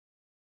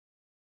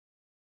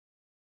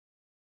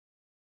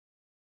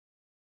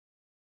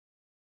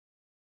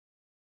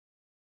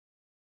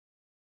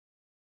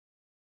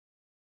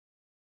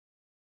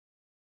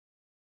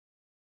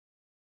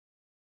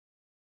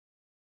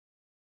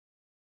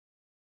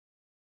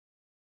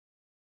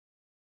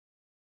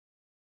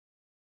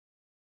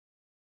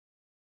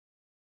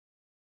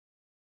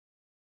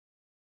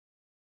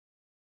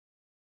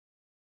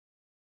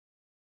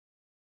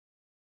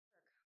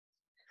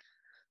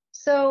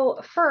So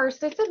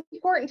first, it's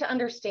important to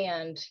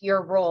understand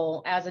your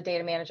role as a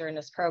data manager in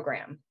this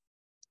program.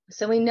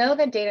 So we know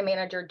that data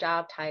manager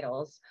job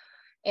titles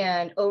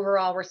and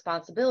overall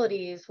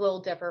responsibilities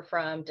will differ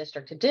from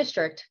district to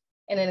district,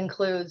 and it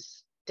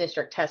includes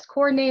district test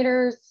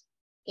coordinators,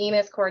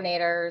 EMIS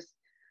coordinators,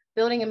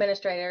 building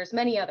administrators,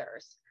 many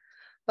others.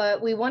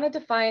 But we want to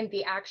define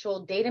the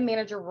actual data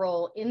manager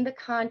role in the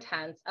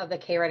contents of the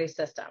KReady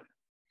system.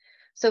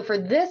 So for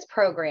this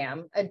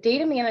program, a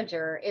data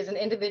manager is an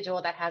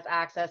individual that has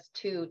access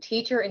to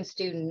teacher and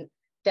student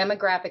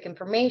demographic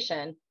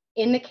information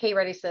in the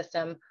KReady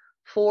system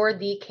for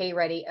the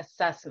KReady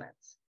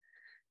assessments.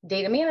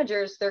 Data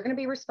managers, they're going to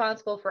be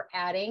responsible for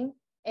adding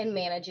and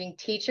managing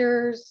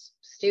teachers,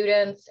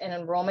 students, and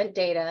enrollment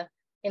data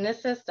in the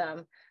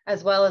system,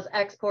 as well as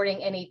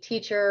exporting any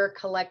teacher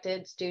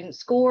collected student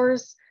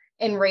scores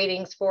and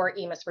ratings for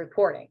EMIS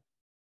reporting.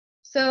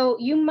 So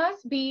you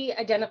must be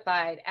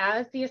identified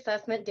as the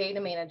assessment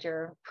data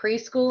manager,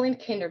 preschool and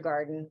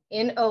kindergarten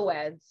in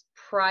OEDS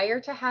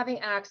prior to having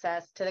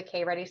access to the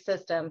KReady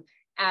system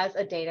as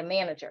a data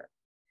manager.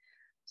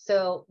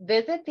 So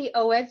visit the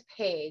OEDS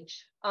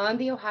page on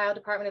the Ohio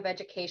Department of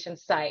Education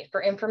site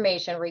for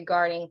information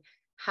regarding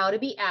how to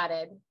be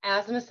added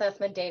as an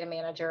assessment data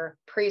manager,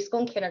 preschool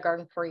and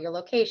kindergarten for your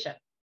location.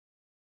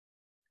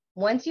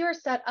 Once you are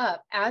set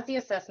up as the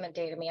assessment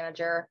data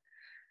manager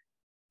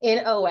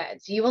in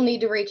OEDS, you will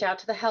need to reach out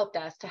to the help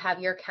desk to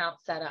have your account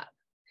set up.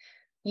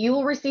 You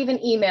will receive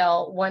an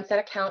email once that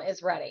account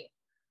is ready.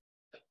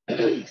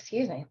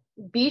 Excuse me.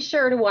 Be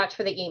sure to watch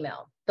for the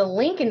email. The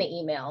link in the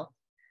email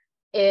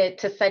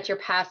to set your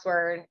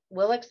password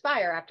will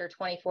expire after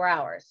 24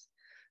 hours.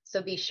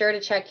 So be sure to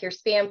check your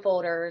spam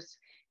folders.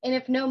 And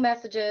if no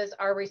messages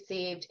are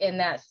received in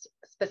that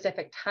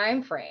specific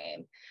time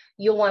frame,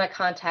 you'll want to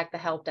contact the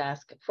help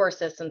desk for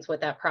assistance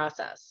with that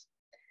process.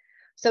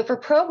 So for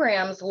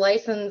programs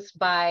licensed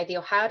by the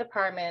Ohio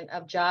Department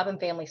of Job and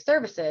Family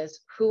Services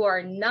who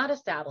are not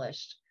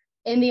established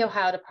in the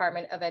Ohio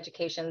Department of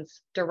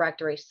Education's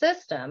directory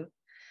system,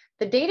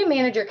 the data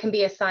manager can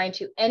be assigned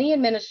to any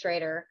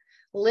administrator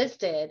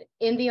listed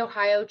in the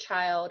Ohio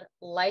Child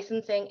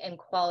Licensing and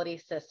Quality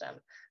System,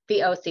 the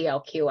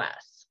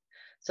OCLQS.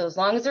 So as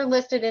long as they're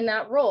listed in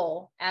that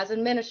role as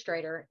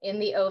administrator in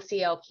the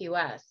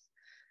OCLQS,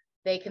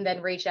 they can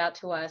then reach out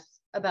to us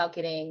about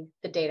getting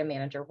the data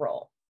manager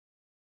role.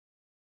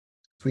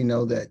 We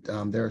know that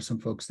there are some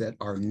folks that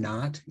are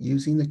not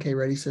using the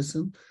KReady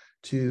system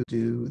to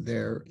do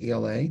their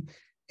ELA,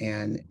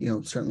 and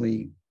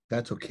certainly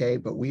that's okay,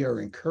 but we are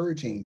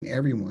encouraging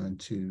everyone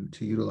to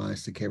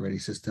utilize the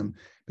KReady system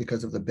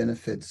because of the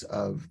benefits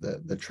of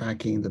the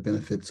tracking, the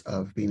benefits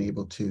of being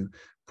able to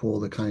pull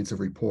the kinds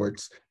of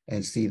reports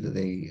and see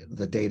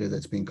the data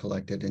that's being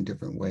collected in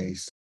different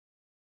ways.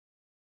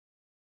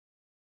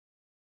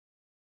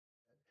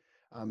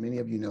 Many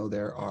of you know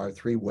there are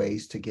 3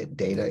 ways to get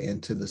data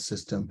into the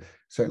system.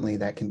 Certainly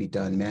that can be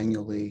done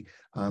manually,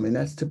 and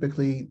that's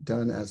typically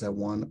done as a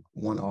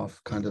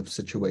one-off kind of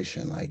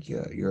situation, like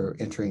you're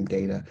entering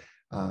data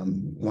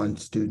one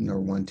student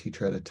or one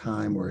teacher at a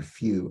time, or a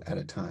few at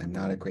a time,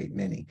 not a great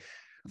many.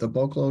 The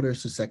bulk loader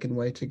is the second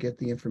way to get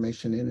the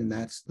information in, and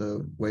that's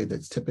the way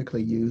that's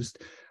typically used.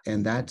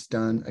 And that's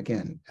done,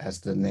 again,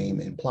 as the name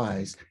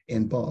implies,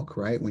 in bulk,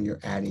 right? When you're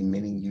adding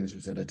many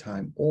users at a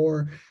time,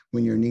 or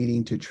when you're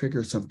needing to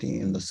trigger something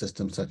in the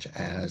system, such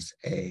as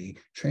a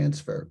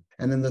transfer.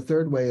 And then the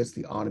third way is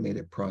the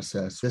automated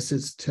process. This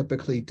is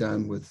typically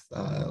done with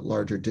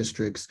larger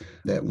districts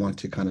that want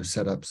to kind of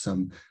set up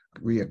some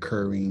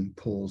reoccurring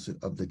pools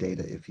of the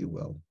data, if you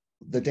will.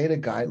 The data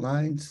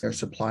guidelines are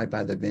supplied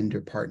by the vendor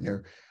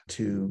partner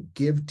to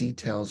give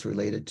details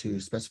related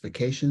to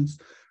specifications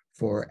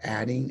for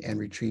adding and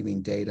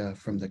retrieving data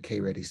from the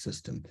KReady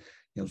system.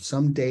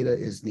 Some data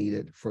is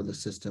needed for the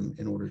system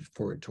in order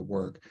for it to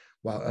work,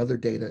 while other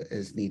data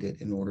is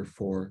needed in order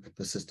for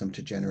the system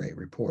to generate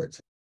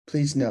reports.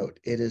 Please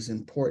note, it is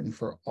important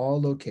for all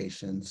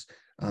locations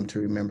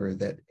to remember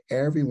that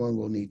everyone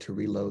will need to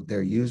reload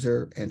their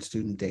user and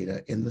student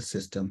data in the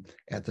system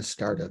at the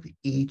start of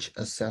each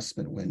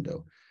assessment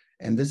window.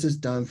 And this is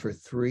done for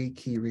 3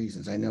 key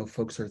reasons. I know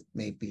folks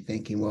may be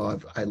thinking,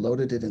 well, I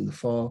loaded it in the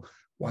fall,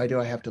 why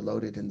do I have to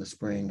load it in the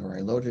spring? Or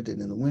I loaded it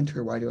in the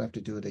winter, why do I have to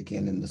do it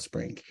again in the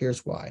spring?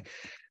 Here's why.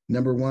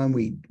 Number one,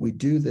 we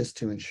do this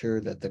to ensure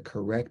that the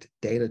correct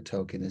data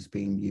token is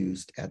being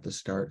used at the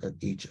start of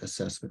each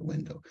assessment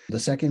window. The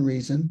second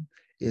reason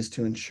is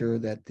to ensure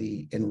that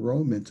the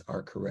enrollments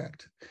are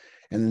correct.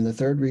 And then the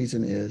third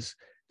reason is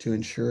to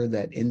ensure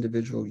that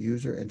individual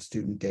user and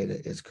student data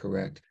is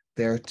correct.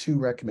 There are 2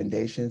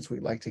 recommendations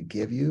we'd like to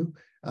give you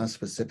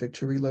specific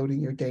to reloading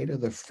your data.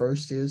 The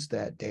first is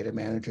that data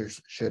managers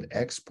should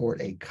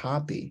export a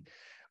copy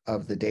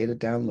of the data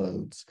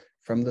downloads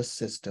from the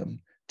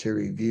system to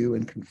review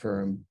and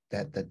confirm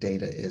that the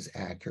data is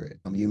accurate.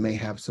 You may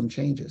have some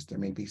changes. There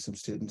may be some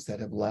students that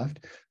have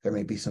left. There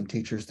may be some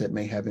teachers that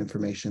may have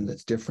information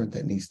that's different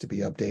that needs to be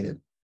updated.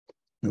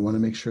 We want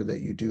to make sure that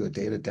you do a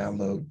data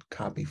download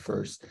copy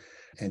first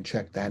and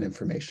check that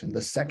information.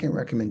 The second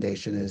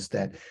recommendation is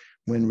that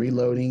When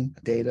reloading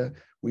data,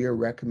 we are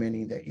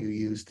recommending that you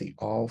use the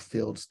all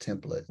fields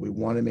template. We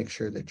want to make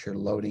sure that you're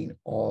loading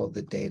all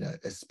the data,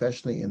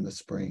 especially in the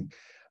spring.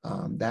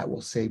 That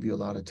will save you a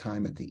lot of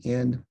time at the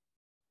end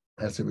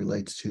as it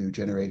relates to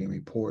generating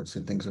reports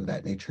and things of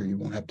that nature. You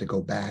won't have to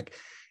go back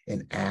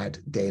and add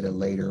data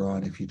later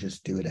on if you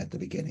just do it at the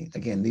beginning.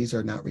 Again, these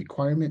are not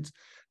requirements.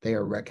 They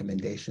are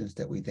recommendations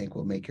that we think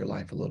will make your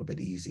life a little bit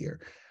easier.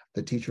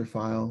 The teacher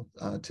file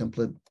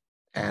template,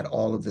 add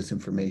all of this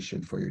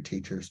information for your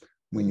teachers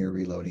when you're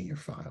reloading your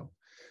file.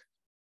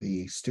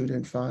 The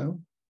student file,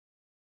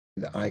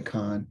 the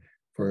icon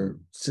for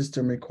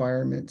system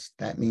requirements,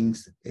 that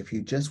means if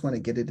you just want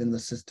to get it in the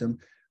system,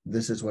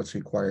 this is what's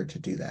required to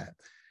do that.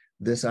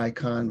 This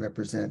icon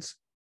represents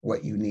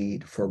what you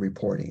need for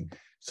reporting.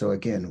 So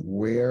again,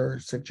 we're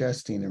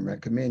suggesting and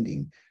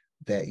recommending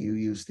that you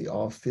use the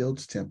all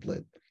fields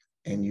template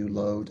and you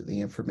load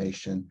the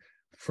information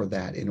for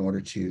that in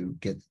order to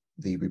get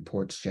the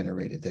reports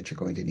generated that you're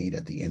going to need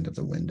at the end of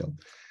the window.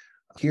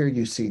 Here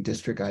you see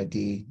district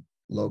ID,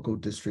 local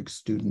district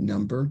student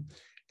number,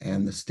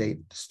 and the state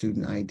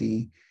student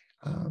ID.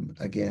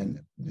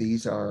 Again,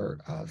 these are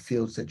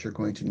fields that you're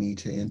going to need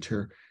to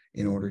enter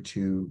in order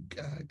to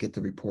get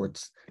the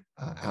reports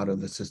out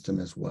of the system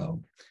as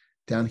well.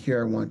 Down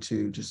here, I want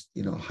to just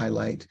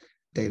highlight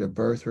date of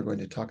birth. We're going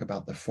to talk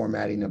about the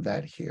formatting of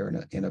that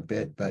here in a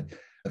bit, but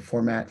the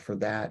format for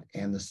that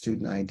and the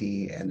student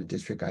ID and the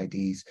district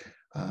IDs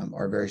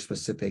are very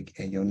specific,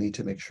 and you'll need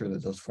to make sure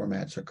that those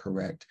formats are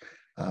correct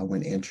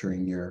when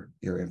entering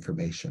your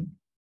information.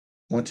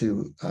 I want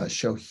to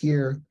show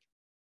here,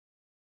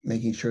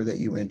 making sure that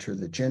you enter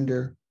the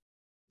gender,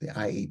 the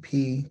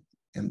IEP,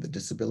 and the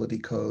disability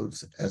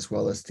codes, as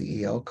well as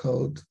the EL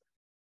code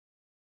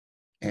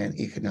and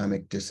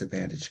economic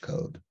disadvantage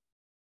code.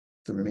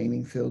 The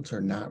remaining fields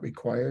are not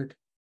required,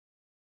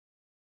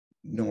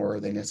 nor are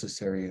they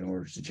necessary in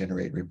order to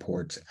generate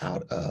reports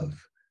out of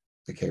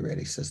the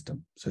KReady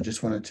system. So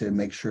just wanted to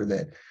make sure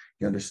that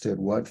you understood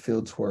what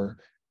fields were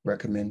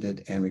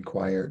recommended and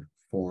required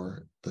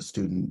for the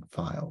student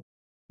file.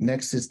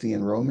 Next is the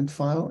enrollment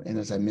file. And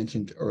as I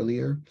mentioned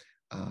earlier,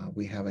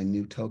 we have a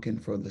new token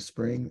for the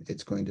spring.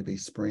 It's going to be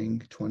Spring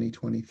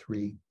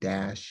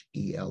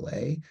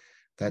 2023-ELA.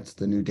 That's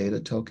the new data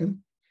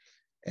token.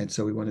 And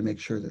so we want to make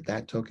sure that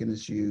that token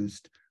is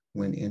used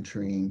when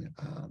entering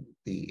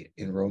the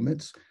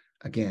enrollments.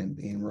 Again,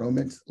 the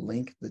enrollments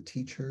link the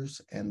teachers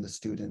and the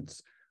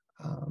students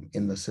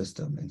in the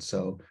system. And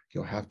so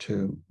you'll have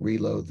to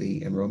reload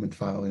the enrollment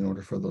file in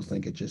order for those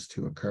linkages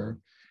to occur.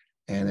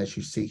 And as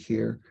you see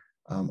here,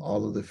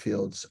 all of the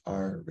fields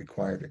are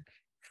required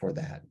for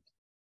that.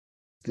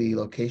 The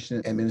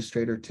location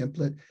administrator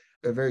template,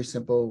 a very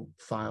simple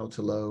file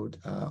to load.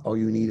 All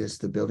you need is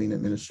the building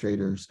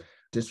administrator's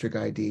district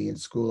ID and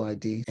school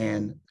ID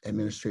and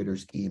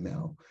administrator's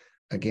email.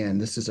 Again,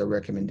 this is a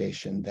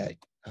recommendation that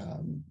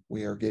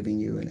we are giving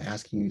you and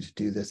asking you to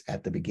do this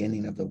at the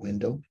beginning of the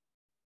window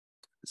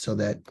so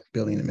that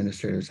building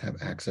administrators have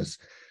access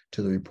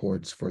to the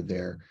reports for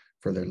their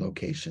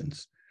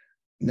locations.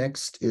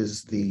 Next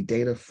is the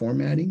data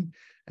formatting.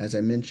 As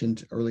I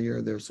mentioned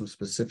earlier, there's some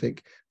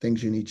specific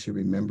things you need to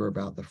remember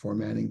about the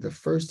formatting. The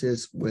first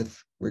is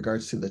with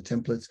regards to the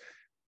templates.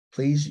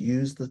 Please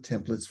use the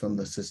templates from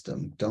the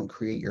system. Don't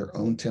create your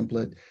own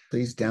template.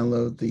 Please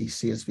download the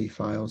CSV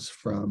files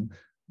from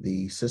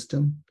the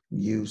system.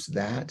 Use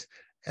that.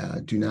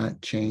 Do not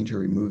change or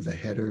remove the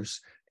headers,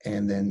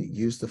 and then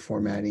use the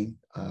formatting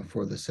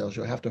for the cells.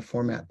 You'll have to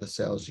format the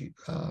cells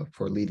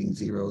for leading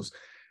zeros,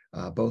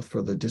 both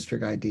for the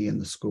district ID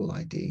and the school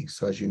ID.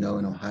 So as you know,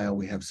 in Ohio,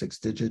 we have 6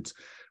 digits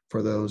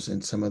for those,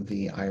 and some of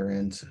the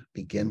IRNs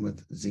begin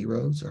with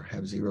zeros or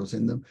have zeros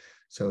in them.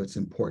 So it's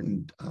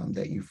important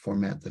that you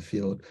format the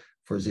field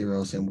for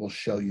zeros, and we'll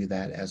show you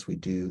that as we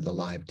do the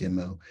live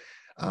demo.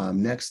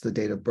 Next, the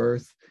date of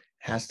birth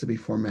has to be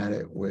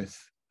formatted with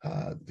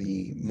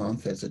the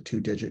month as a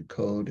 2-digit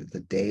code,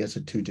 the day as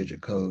a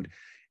 2-digit code,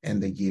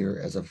 and the year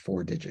as a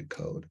 4-digit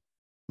code.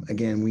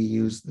 Again, we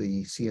use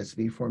the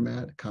CSV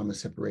format, comma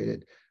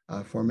separated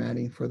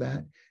formatting for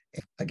that.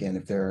 Again,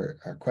 if there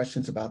are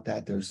questions about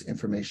that, there's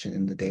information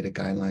in the data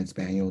guidelines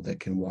manual that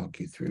can walk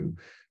you through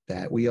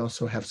that. We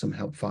also have some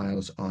help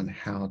files on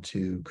how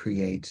to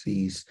create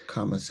these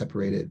comma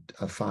separated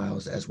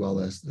files as well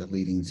as the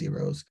leading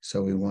zeros.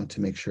 So we want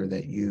to make sure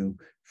that you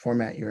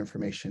format your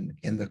information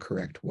in the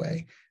correct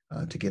way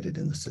to get it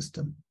in the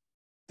system.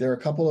 There are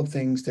a couple of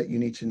things that you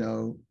need to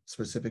know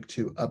specific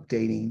to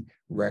updating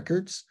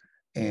records.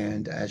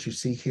 And as you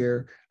see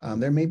here,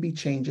 there may be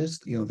changes.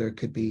 There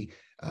could be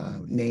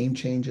name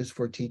changes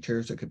for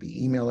teachers. There could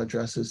be email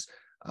addresses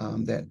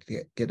that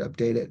get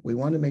updated. We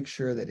want to make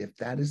sure that if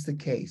that is the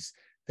case,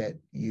 that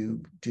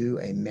you do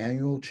a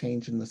manual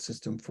change in the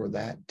system for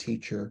that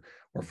teacher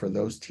or for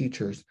those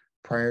teachers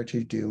prior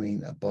to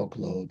doing a bulk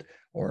load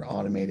or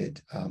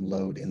automated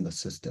load in the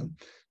system.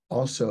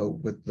 Also,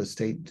 with the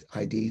state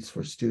IDs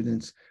for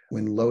students,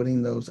 when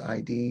loading those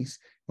IDs,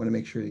 want to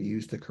make sure you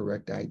use the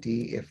correct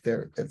ID. If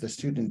the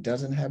student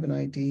doesn't have an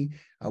ID,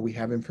 we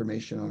have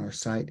information on our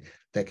site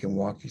that can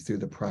walk you through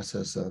the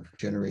process of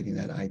generating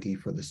that ID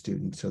for the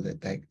student so that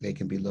they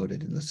can be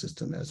loaded in the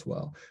system as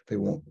well.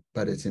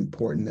 But it's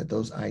important that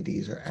those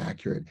IDs are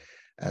accurate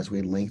as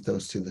we link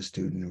those to the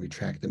student and we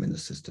track them in the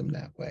system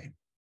that way.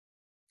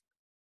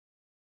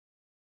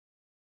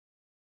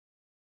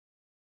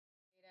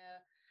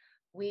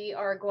 We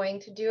are going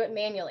to do it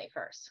manually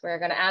first. We're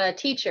going to add a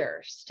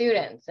teacher,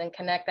 students, and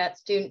connect that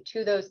student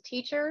to those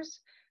teachers,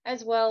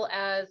 as well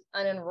as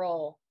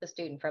unenroll the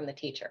student from the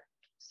teacher.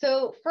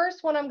 So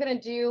first, what I'm going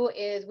to do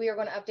is we are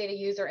going to update a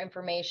user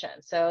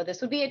information. So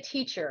this would be a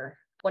teacher,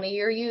 one of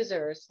your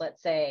users,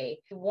 let's say.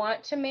 You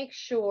want to make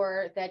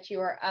sure that you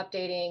are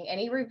updating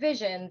any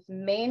revisions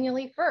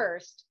manually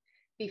first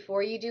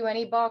before you do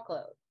any bulk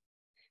load.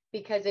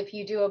 Because if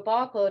you do a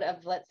bulk load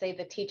of, let's say,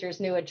 the teacher's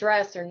new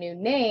address or new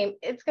name,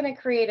 it's going to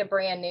create a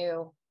brand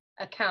new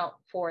account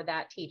for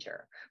that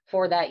teacher,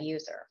 for that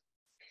user.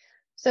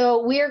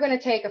 So we are going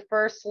to take a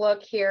first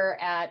look here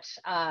at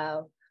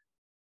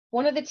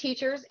one of the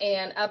teachers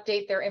and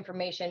update their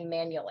information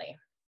manually.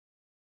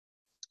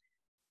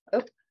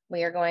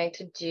 We are going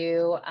to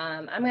do,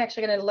 I'm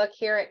actually going to look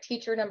here at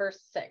teacher number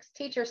 6,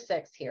 teacher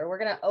 6 here. We're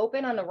going to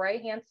open on the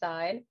right-hand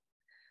side.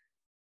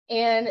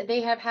 And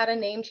they have had a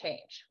name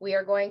change. We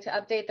are going to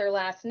update their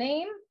last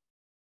name,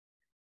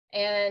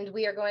 and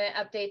we are going to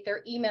update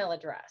their email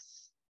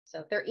address. So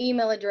if their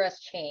email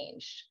address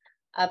changed,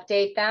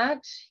 update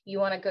that. You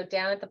want to go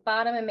down at the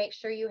bottom and make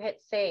sure you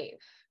hit save.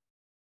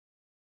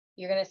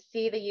 You're going to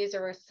see the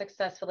user was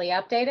successfully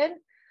updated.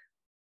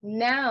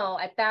 Now,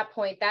 at that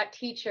point, that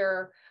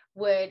teacher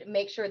would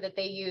make sure that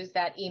they use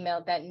that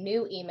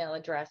new email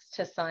address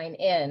to sign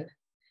in.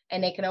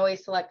 And they can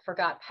always select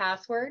forgot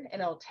password,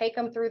 and it'll take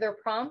them through their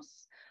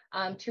prompts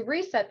to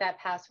reset that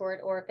password,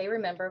 or if they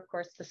remember, of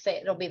course,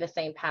 it'll be the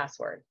same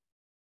password.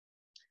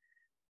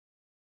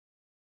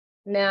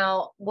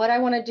 Now, what I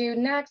want to do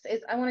next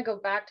is I want to go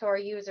back to our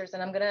users,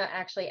 and I'm going to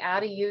actually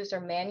add a user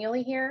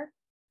manually here.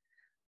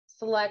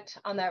 Select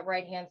on that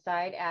right-hand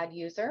side, add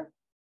user.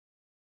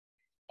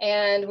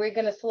 And we're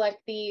going to select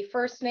the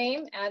first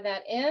name, add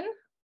that in.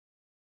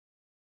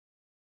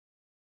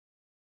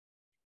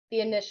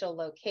 The initial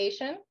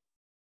location.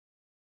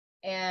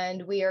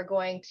 And we are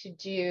going to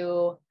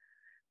do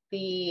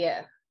the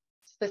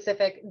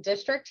specific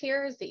district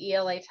here is the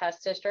ELA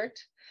test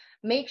district.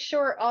 Make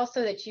sure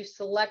also that you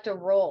select a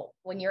role.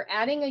 When you're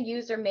adding a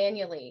user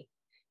manually,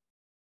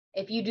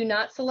 if you do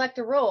not select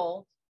a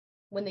role,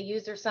 when the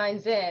user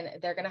signs in,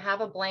 they're going to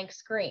have a blank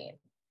screen.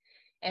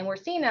 And we're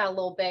seeing that a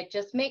little bit.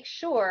 Just make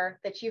sure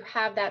that you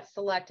have that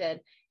selected,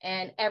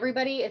 and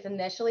everybody is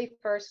initially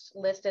first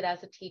listed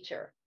as a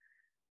teacher.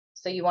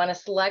 So you want to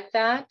select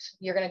that.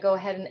 You're going to go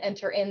ahead and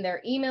enter in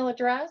their email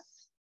address.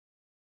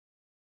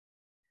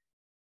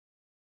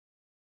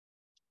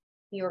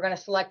 You are going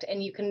to select,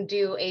 and you can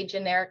do a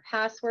generic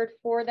password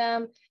for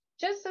them,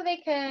 just so they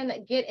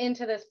can get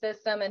into the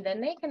system, and then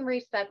they can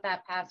reset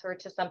that password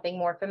to something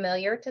more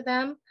familiar to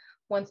them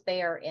once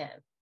they are in.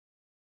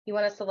 You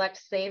want to select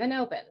save and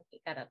open. You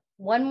got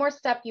one more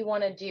step you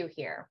want to do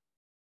here.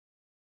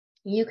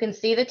 You can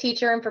see the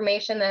teacher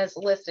information that is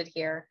listed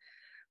here.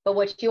 But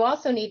what you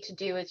also need to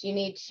do is you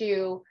need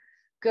to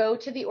go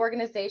to the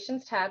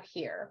organizations tab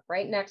here,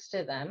 right next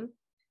to them,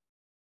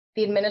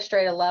 the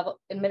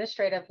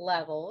administrative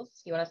levels.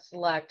 You want to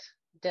select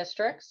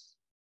districts.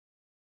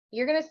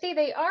 You're going to see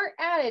they are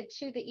added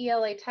to the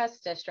ELA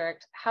test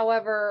district.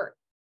 However,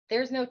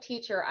 there's no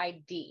teacher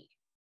ID.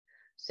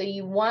 So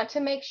you want to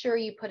make sure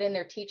you put in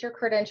their teacher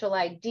credential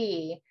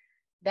ID.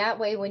 That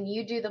way, when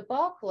you do the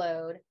bulk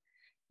load,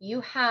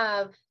 you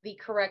have the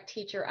correct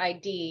teacher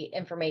ID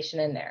information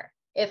in there.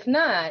 If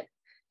not,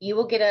 you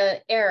will get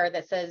an error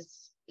that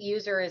says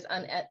user is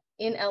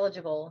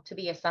ineligible to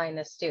be assigned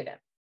this student.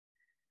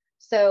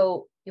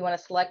 So you want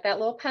to select that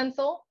little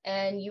pencil,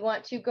 and you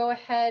want to go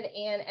ahead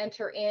and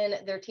enter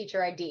in their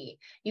teacher ID.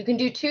 You can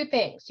do two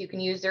things. You can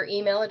use their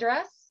email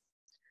address,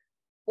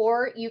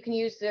 or you can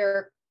use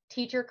their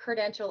teacher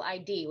credential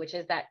ID, which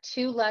is that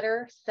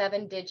 2-letter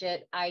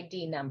 7-digit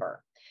ID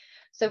number.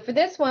 So for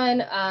this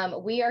one,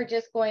 we are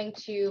just going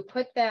to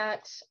put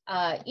that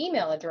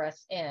email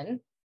address in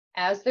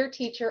as their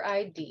teacher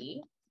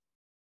ID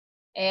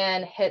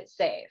and hit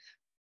save.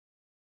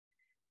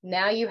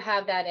 Now you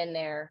have that in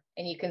there,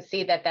 and you can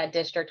see that that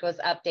district was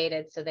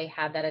updated, so they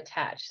have that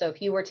attached. So if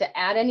you were to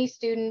add any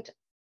student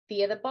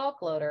via the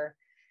bulk loader,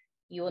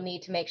 you will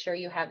need to make sure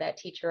you have that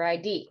teacher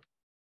ID.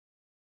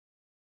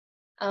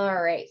 All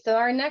right, so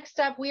our next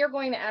step, we are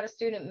going to add a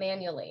student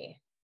manually.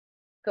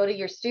 Go to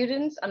your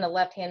students on the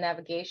left-hand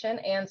navigation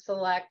and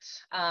select,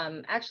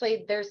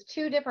 actually, there's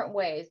two different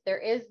ways. There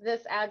is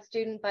this add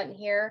student button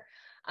here,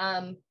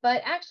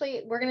 but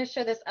actually, we're going to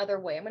show this other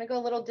way. I'm going to go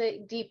a little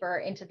deeper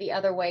into the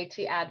other way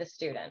to add the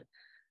student.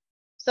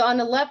 So on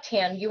the left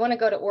hand, you want to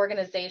go to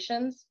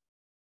organizations,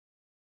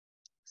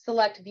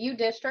 select view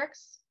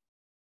districts,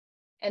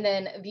 and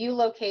then view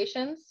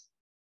locations.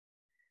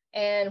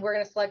 and we're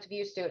going to select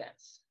view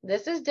students.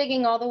 This is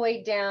digging all the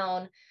way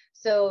down.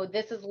 So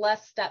this is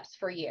less steps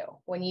for you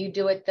when you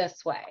do it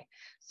this way.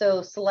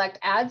 So select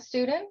add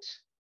student.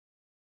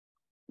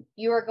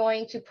 You are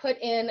going to put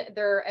in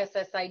their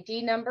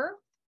SSID number.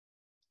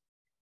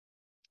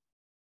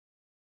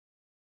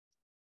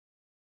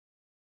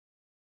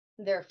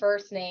 Their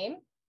first name.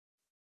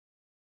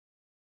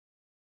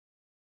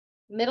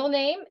 Middle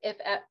name,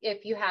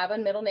 if you have a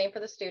middle name for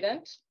the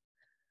student,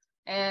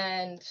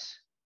 and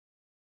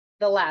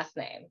the last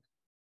name.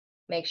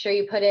 Make sure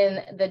you put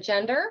in the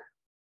gender,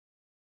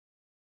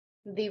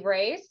 the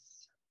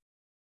race,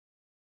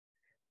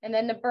 and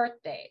then the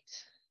birth date.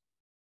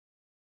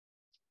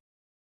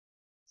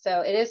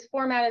 So it is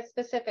formatted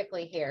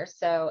specifically here.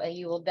 So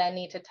you will then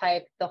need to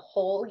type the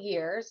whole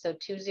year, so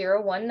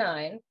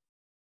 2019.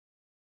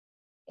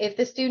 If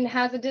the student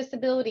has a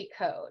disability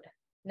code,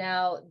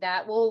 now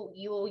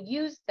you will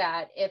use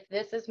that if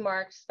this is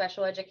marked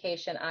special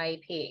education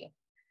IEP.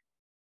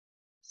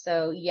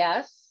 So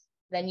yes,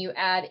 then you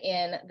add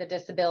in the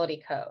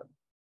disability code.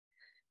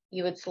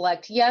 You would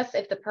select yes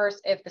if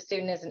the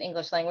student is an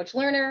English language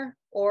learner,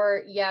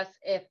 or yes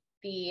if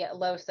the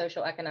low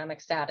socioeconomic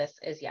status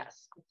is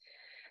yes.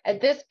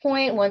 At this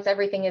point, once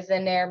everything is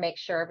in there, make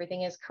sure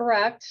everything is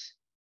correct.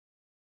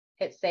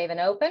 Hit save and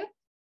open.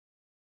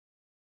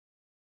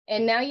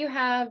 And now you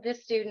have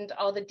this student,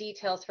 all the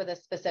details for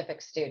this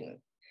specific student.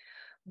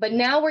 But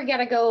now we're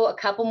gonna go a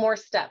couple more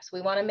steps.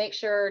 We wanna make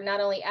sure not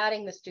only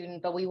adding the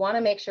student, but we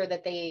wanna make sure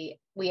that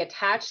we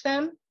attach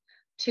them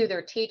to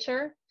their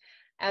teacher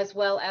as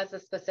well as the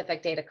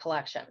specific data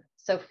collection.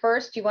 So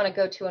first you wanna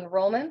go to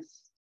enrollments,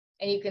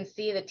 and you can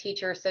see the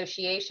teacher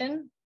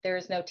association. There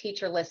is no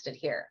teacher listed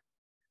here.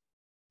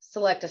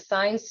 Select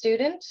assigned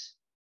student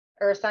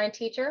or assigned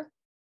teacher.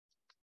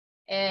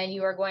 And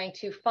you are going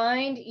to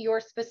find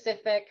your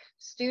specific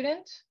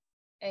student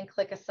and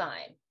click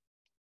assign.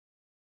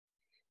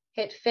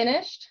 Hit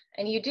finished,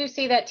 and you do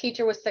see that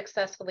teacher was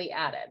successfully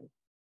added.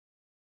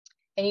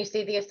 And you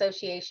see the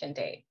association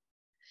date.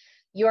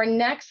 Your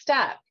next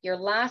step, your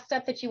last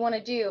step that you want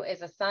to do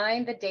is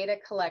assign the data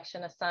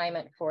collection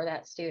assignment for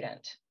that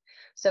student.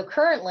 So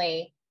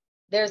currently,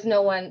 there's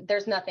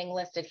nothing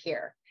listed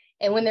here.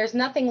 And when there's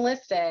nothing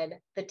listed,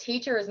 the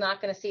teacher is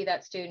not going to see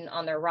that student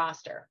on their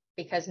roster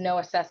because no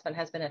assessment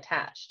has been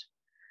attached.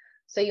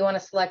 So you want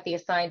to select the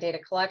assigned data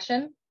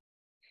collection.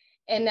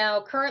 And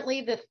now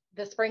currently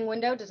the spring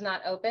window does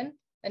not open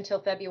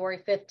until February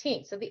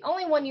 15th. So the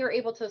only one you're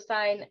able to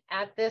assign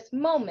at this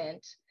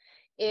moment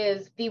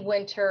is the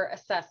winter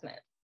assessment.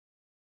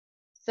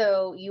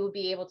 So you will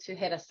be able to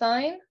hit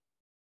assign.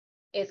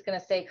 It's going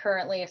to say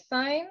currently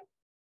assigned.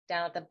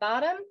 Down at the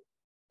bottom,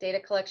 data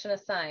collection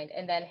assigned,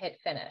 and then hit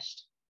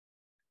finished.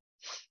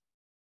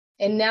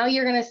 And now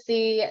you're going to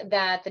see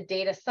that the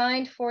date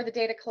assigned for the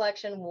data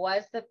collection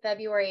was the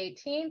February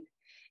 18th,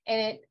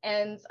 and it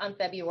ends on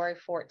February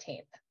 14th.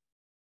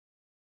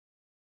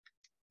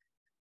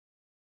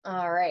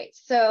 All right,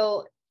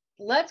 so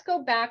let's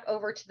go back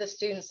over to the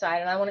student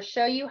side, and I want to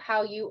show you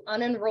how you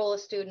unenroll a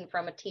student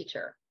from a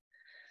teacher.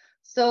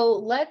 So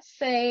let's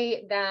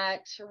say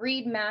that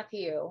Reed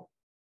Matthew,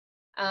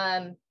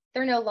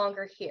 they're no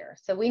longer here.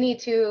 So we need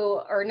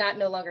to, or not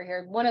no longer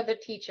here, one of the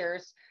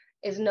teachers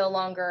is no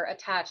longer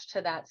attached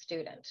to that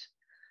student.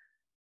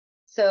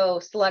 So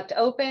select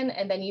open,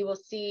 and then you will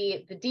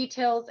see the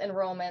details,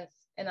 enrollments,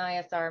 and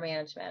ISR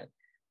management.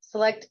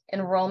 Select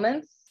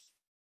enrollments.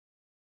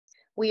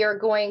 We are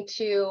going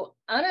to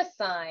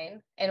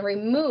unassign and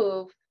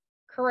remove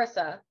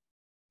Carissa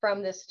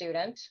from this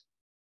student.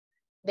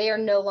 They are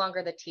no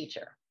longer the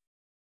teacher.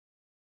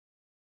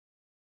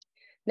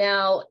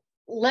 Now,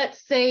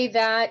 let's say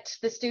that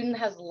the student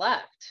has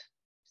left.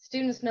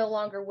 Student's no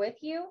longer with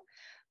you.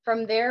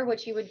 From there,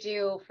 what you would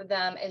do for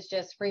them is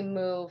just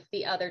remove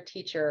the other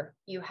teacher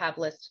you have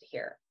listed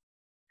here.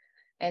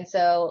 And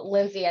so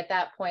Lindsay at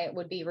that point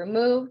would be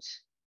removed,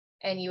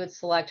 and you would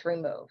select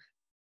remove.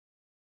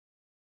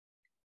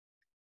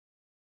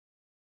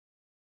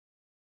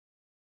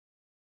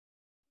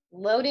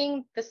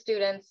 Loading the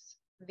students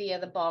via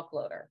the bulk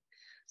loader.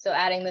 So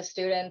adding the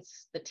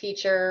students, the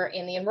teacher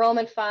in the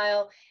enrollment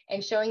file,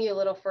 and showing you a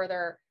little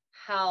further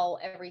how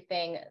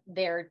everything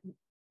they're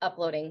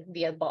uploading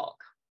via bulk.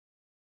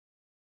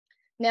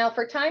 Now,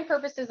 for time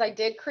purposes, I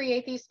did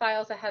create these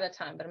files ahead of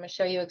time, but I'm going to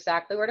show you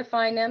exactly where to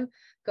find them.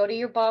 Go to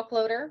your bulk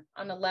loader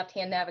on the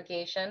left-hand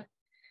navigation.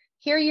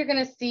 Here, you're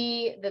going to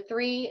see the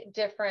 3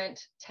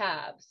 different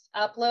tabs.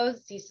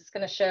 Uploads, this is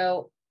going to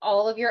show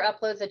all of your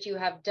uploads that you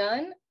have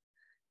done.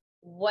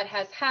 What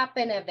has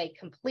happened, have they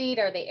complete,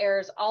 are they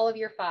errors, all of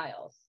your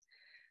files.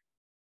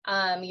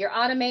 Your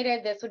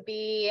automated, this would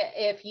be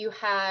if you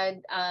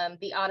had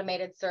the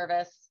automated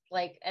service,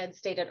 like Ed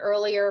stated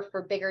earlier,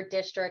 for bigger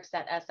districts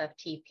at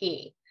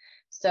SFTP.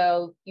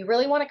 So you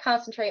really want to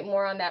concentrate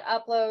more on that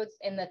uploads,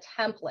 and the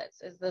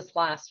templates is this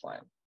last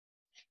one.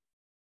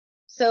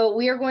 So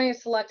we are going to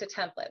select a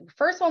template. The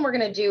first one we're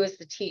going to do is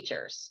the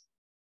teachers.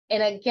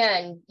 And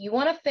again, you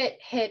want to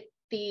hit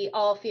the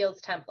all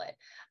fields template.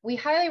 We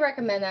highly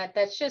recommend that.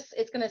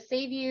 It's going to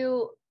save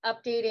you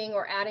updating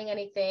or adding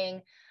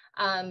anything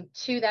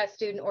to that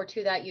student or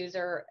to that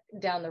user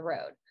down the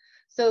road.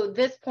 So at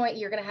this point,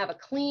 you're going to have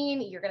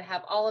you're going to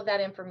have all of that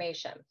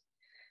information.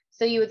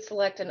 So you would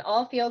select an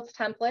all fields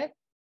template.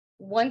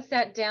 Once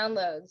that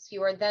downloads,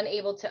 you are then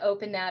able to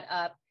open that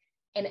up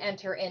and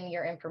enter in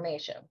your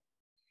information.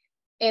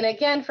 And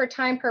again, for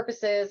time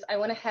purposes, I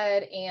went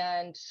ahead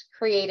and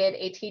created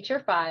a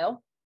teacher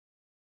file.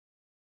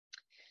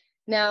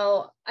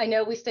 Now, I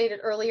know we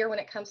stated earlier when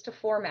it comes to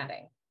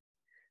formatting.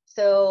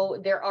 So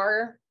there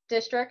are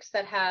districts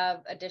that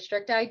have a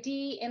district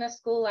ID and a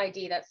school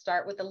ID that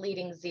start with a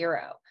leading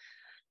 0.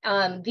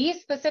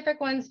 These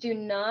specific ones do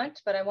not,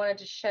 but I wanted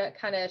to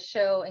kind of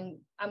show, and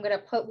I'm going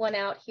to put one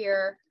out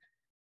here.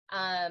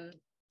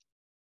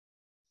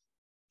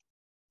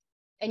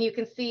 And you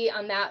can see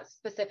on that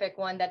specific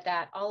one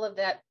that all of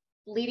that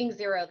leading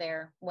 0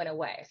 there went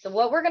away. So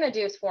what we're going to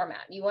do is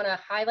format. You want to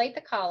highlight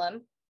the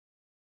column,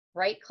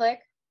 right click,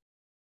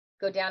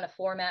 go down to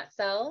format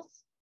cells.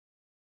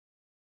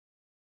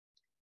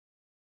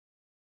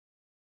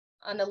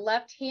 On the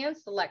left hand,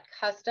 select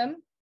custom.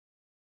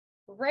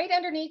 Right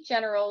underneath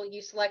general,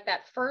 you select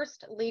that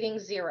first leading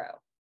 0.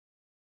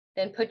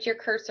 Then put your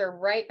cursor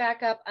right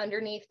back up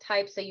underneath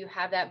type so you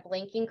have that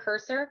blinking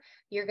cursor.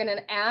 You're going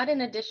to add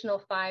an additional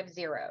 5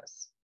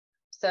 zeros.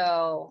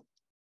 So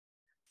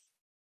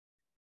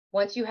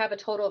once you have a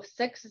total of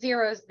 6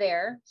 zeros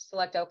there,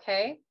 select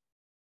OK.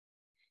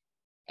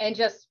 And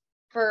just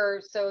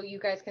so you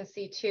guys can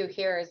see too,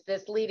 here is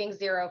this leading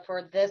 0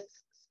 for this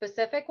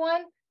specific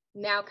one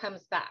now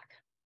comes back.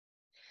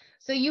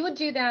 So you would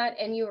do that,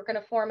 and you are going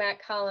to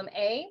format column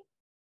A,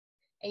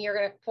 and you're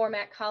going to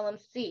format column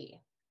C.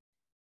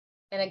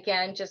 And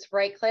again, just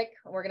right click,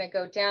 we're going to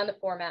go down to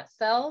format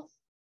cells,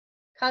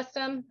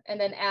 custom, and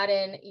then add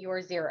in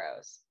your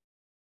zeros.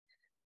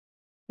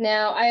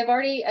 Now, I have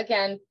already,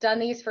 again, done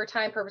these for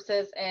time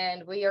purposes,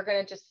 and we are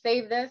going to just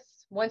save this.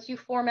 Once you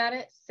format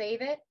it,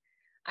 save it.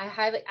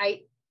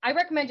 I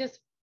recommend just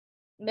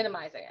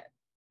minimizing it.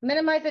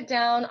 Minimize it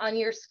down on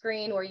your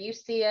screen where you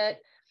see it.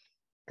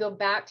 Go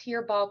back to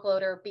your bulk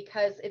loader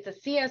because it's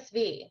a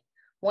CSV.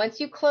 Once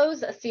you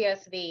close a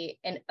CSV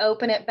and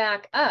open it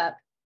back up,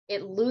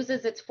 it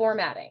loses its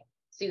formatting.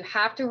 So you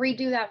have to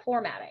redo that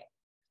formatting.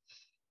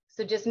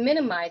 So just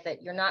minimize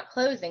it. You're not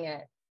closing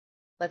it.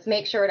 Let's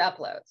make sure it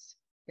uploads.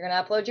 You're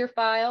going to upload your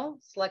file,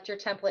 select your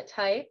template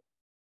type,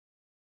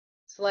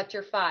 select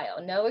your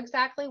file. Know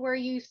exactly where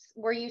you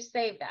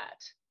save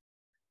that.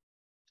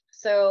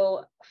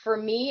 So for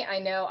me, I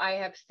know I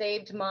have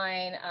saved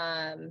mine.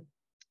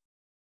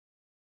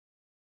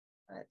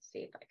 Let's see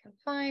if I can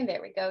find,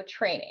 there we go,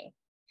 training.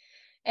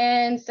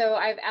 And so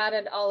I've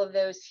added all of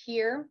those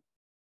here.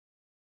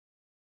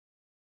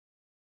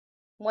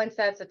 Once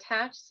that's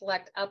attached,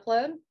 select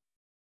upload.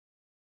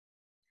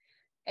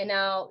 And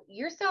now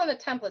you're still on the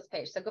templates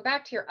page. So go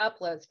back to your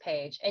uploads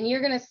page and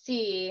you're going to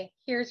see,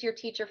 here's your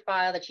teacher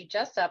file that you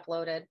just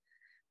uploaded.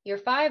 Your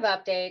 5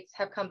 updates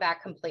have come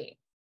back complete.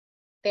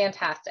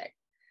 Fantastic.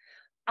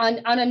 On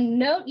a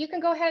note, you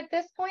can go ahead at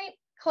this point,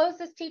 close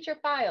this teacher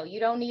file. You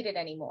don't need it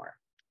anymore.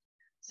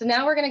 So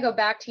now we're going to go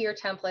back to your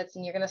templates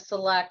and you're going to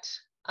select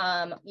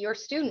your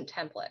student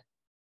template.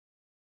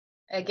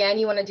 Again,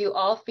 you want to do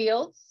all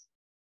fields.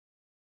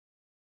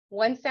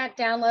 Once that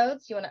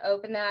downloads, you want to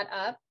open that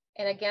up.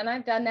 And again,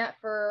 I've done that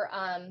for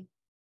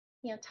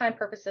time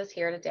purposes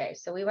here today.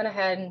 So we went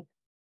ahead and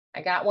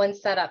I got one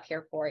set up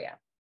here for you.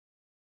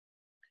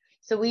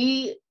 So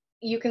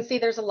you can see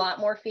there's a lot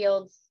more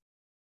fields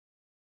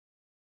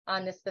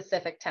on this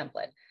specific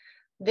template.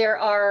 There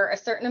are a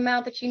certain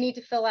amount that you need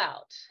to fill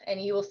out,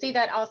 and you will see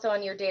that also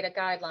on your data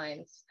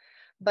guidelines.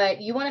 But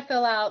you want to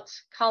fill out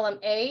column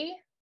A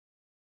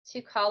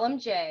to column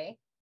J,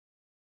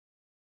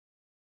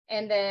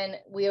 and then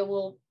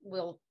we'll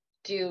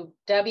do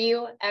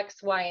W,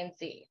 X, Y, and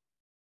Z.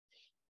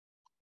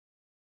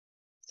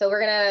 So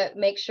we're going to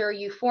make sure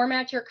you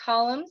format your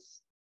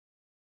columns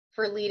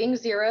for leading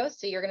zeros.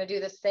 So you're going to do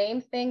the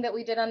same thing that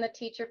we did on the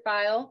teacher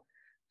file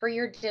for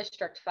your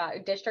district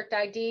file, district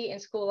ID and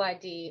school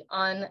ID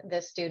on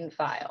the student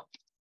file.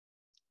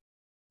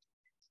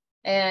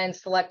 And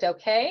select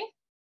OK.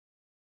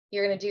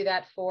 You're going to do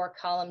that for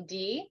column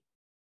D.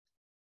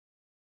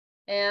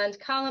 And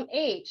column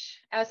H,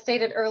 as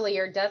stated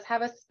earlier, does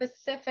have a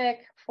specific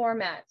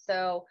format.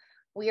 So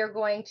we are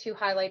going to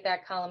highlight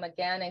that column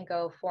again and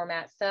go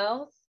format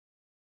cells.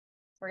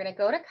 We're going to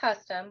go to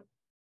custom.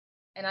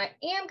 And I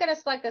am going to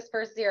select this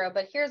first 0,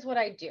 but here's what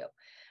I do.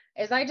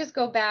 Is I just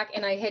go back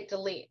and I hit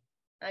delete.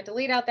 I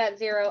delete out that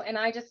 0 and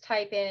I just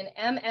type in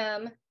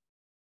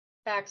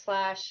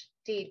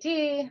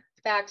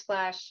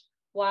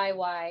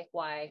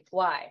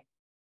MM/DD/YYYY.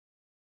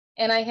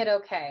 And I hit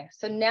OK.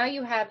 So now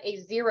you have a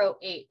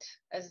 08,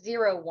 a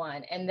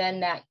 01, and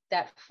then that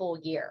full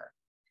year.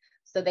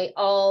 So they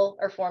all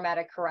are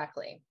formatted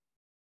correctly.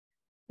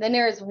 Then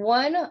there is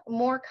one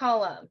more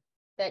column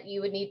that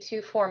you would need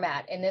to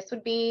format, and this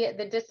would be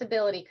the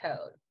disability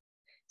code.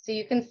 So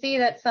you can see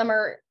that some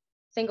are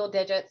single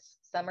digits,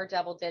 some are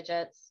double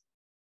digits.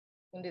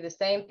 You can do the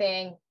same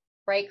thing,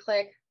 right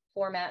click,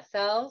 format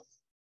cells,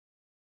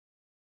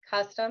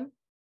 custom.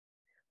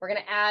 We're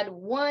going to add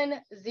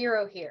 1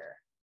 0 here.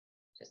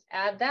 Just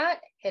add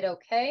that, hit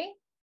OK.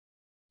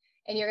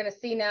 And you're going to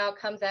see now it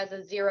comes as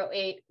a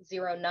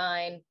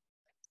 0809.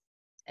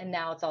 And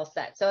now it's all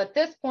set. So at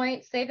this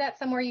point, save that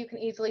somewhere you can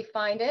easily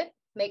find it.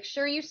 Make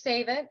sure you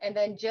save it and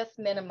then just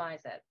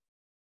minimize it.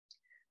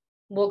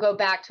 We'll go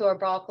back to our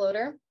bulk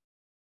loader.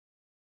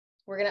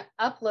 We're going to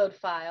upload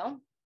file.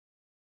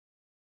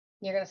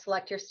 You're going to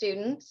select your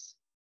students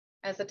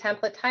as a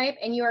template type,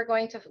 and you are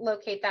going to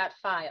locate that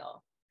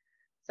file.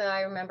 So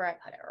I remember I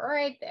put it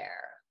right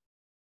there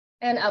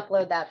and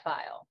upload that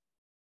file.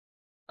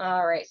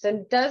 All right, so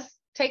it does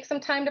take some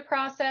time to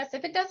process.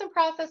 If it doesn't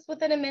process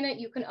within a minute,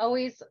 you can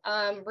always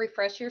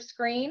refresh your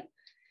screen.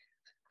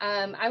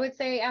 I would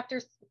say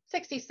after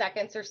 60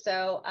 seconds or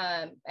so,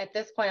 at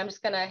this point, I'm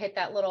just going to hit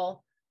that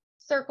little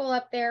circle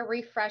up there,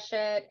 refresh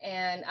it,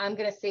 and I'm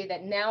going to see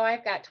that now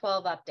I've got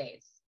 12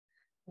 updates.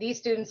 These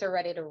students are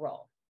ready to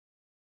roll.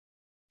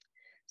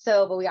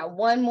 So, but we got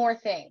one more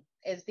thing,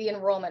 is the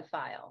enrollment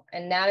file.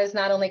 And that is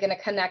not only going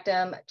to connect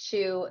them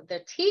to the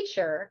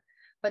teacher,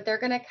 but they're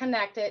going to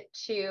connect it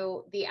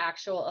to the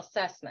actual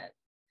assessment.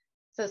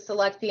 So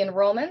select the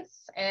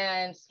enrollments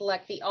and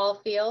select the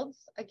all fields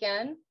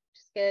again.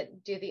 Just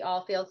do the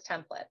all fields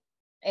template.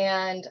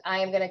 And I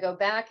am going to go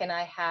back and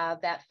I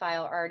have that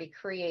file already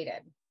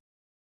created.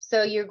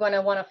 So you're going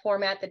to want to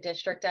format the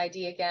district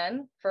ID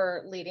again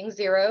for leading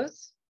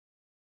zeros.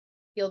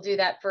 You'll do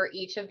that for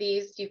each of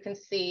these. You can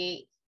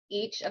see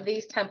each of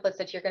these templates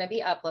that you're going to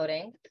be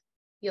uploading.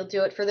 You'll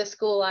do it for the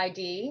school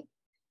ID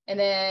and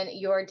then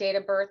your date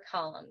of birth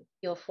column.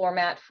 You'll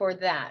format for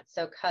that.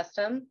 So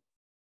custom,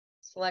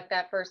 select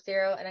that first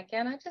 0. And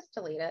again, I just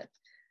delete it.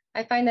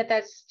 I find that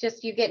that's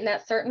just you get in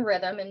that certain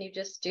rhythm and you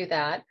just do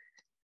that.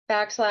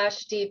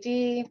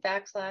 /DD,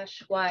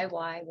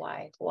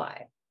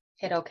 /YYYY.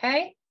 Hit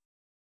OK.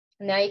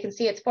 Now you can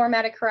see it's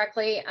formatted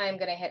correctly. I'm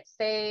going to hit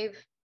save.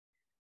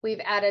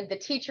 We've added the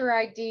teacher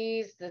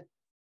IDs, the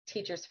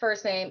teacher's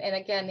first name. And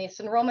again, this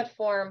enrollment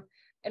form,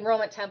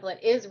 enrollment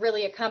template is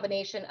really a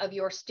combination of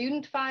your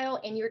student file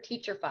and your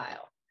teacher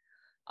file.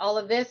 All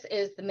of this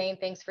is the main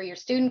things for your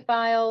student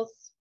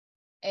files.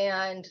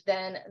 And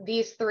then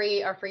these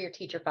 3 are for your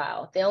teacher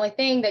file. The only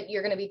thing that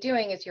you're going to be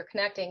doing is you're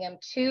connecting them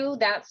to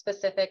that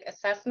specific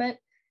assessment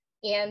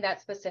and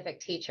that specific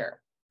teacher.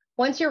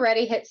 Once you're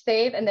ready, hit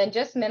save and then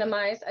just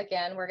minimize.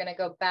 Again, we're going to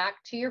go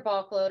back to your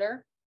bulk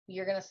loader.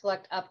 You're going to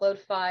select upload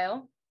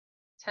file,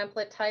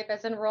 template type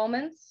as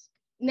enrollments.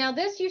 Now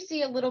this you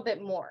see a little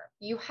bit more.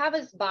 You have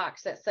this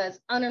box that says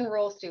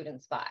unenroll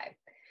students by.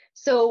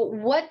 So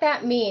what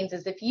that means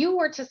is if you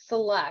were to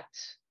select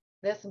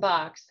this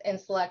box and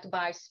select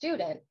by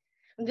student,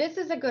 this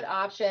is a good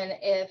option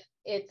if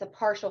it's a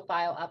partial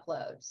file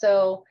upload.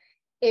 So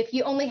if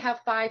you only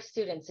have 5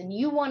 students and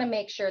you want to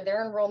make sure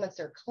their enrollments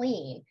are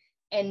clean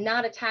and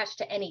not attached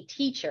to any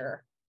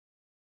teacher,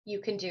 you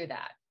can do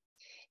that.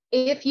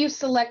 If you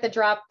select the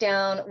drop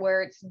down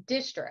where it's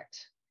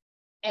district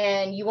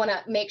and you want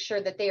to make sure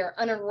that they are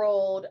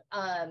unenrolled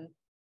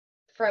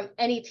from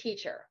any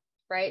teacher,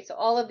 right? So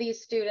all of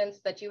these students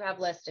that you have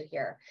listed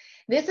here,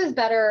 this is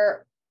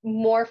better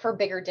more for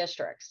bigger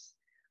districts.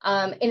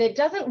 And it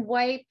doesn't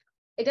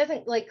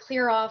like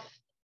clear off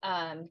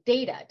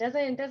data,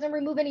 it doesn't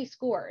remove any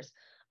scores.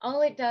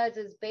 All it does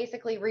is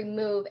basically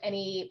remove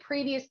any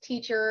previous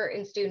teacher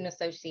and student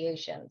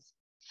associations.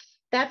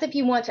 That's if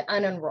you want to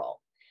unenroll.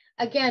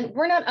 Again,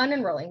 we're not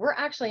unenrolling, we're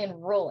actually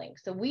enrolling.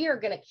 So we are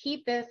going to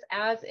keep this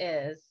as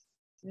is,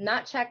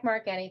 not check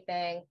mark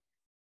anything,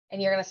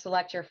 and you're going to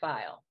select your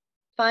file.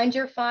 Find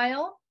your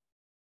file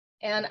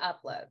and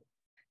upload.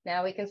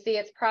 Now we can see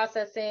it's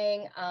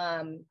processing.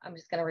 I'm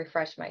just going to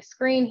refresh my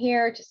screen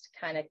here just to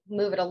kind of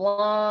move it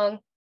along.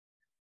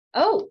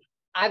 Oh,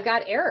 I've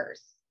got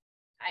errors.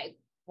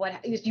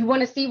 You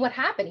want to see what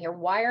happened here?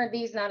 Why are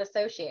these not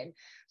associated?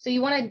 So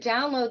you want to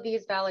download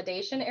these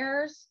validation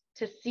errors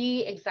to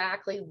see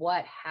exactly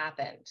what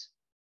happened.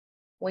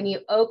 When you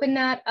open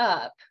that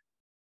up,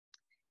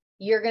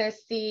 you're going to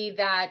see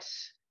that,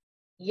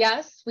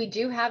 yes, we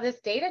do have this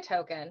data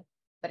token,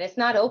 but it's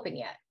not open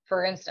yet,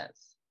 for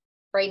instance.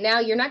 Right now,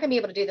 you're not going to be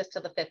able to do this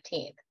till the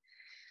 15th.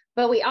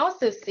 But we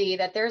also see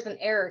that there's an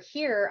error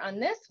here on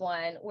this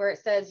one where it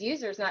says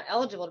user is not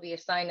eligible to be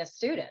assigned a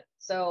student.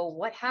 So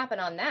what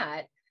happened on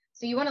that?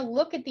 So you want to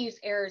look at these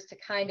errors to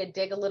kind of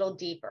dig a little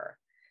deeper.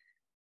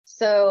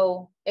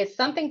 So it's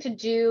something to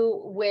do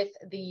with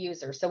the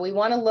user. So we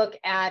want to look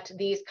at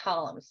these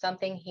columns,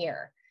 something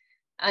here.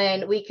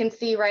 And we can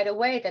see right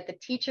away that the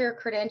teacher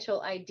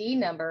credential ID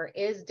number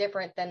is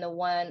different than the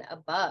one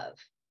above.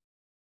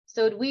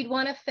 So we'd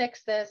want to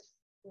fix this,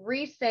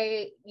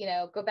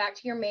 go back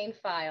to your main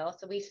file.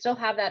 So we still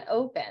have that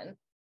open.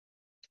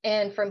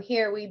 And from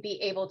here, we'd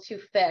be able to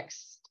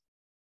fix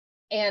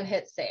and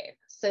hit save.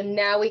 So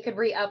now we could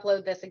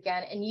re-upload this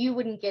again, and you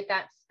wouldn't get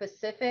that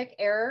specific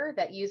error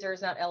that user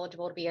is not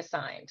eligible to be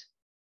assigned.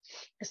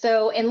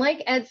 So, and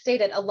like Ed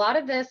stated, a lot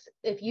of this,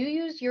 if you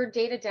use your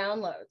data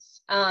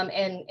downloads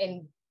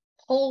and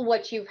pull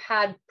what you've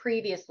had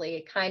previously,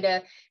 it kind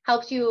of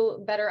helps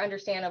you better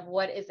understand of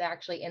what is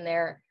actually in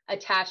there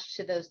attached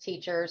to those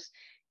teachers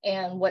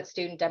and what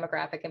student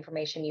demographic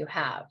information you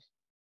have.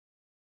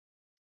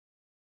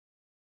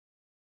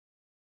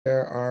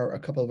 There are a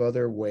couple of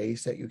other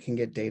ways that you can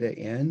get data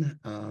in.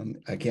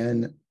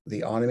 Again,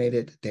 the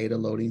automated data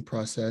loading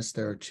process,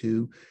 there are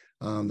two.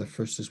 The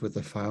first is with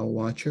the file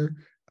watcher.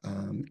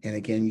 And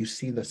again, you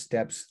see the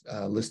steps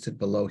listed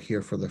below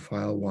here for the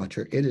file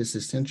watcher. It is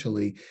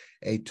essentially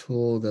a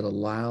tool that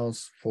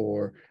allows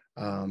for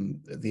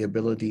the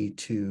ability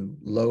to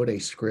load a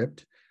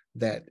script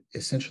that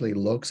essentially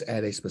looks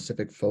at a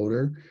specific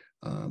folder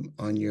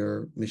on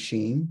your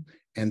machine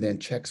and then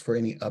checks for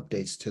any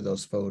updates to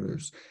those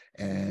folders.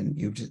 And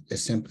you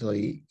just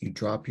simply, you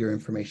drop your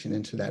information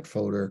into that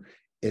folder.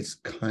 It's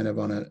kind of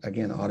on a,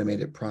 again,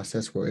 automated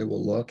process where it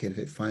will look, if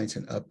it finds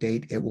an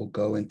update, it will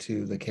go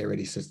into the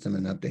KReady system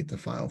and update the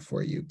file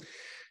for you.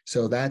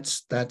 So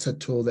that's a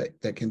tool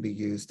that can be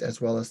used,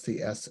 as well as the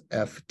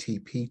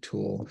SFTP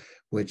tool,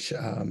 which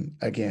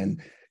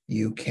again,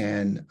 you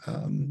can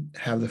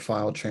have the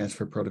file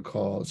transfer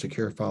protocol,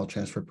 secure file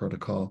transfer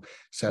protocol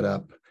set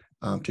up.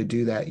 To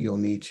do that, you'll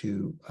need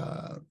to,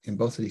 in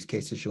both of these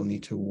cases, you'll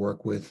need to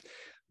work with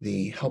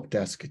the help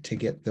desk to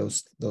get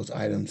those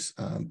items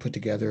put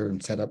together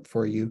and set up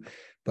for you.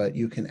 But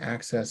you can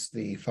access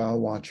the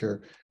file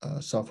watcher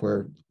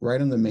software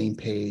right on the main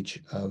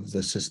page of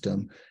the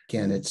system.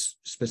 Again, it's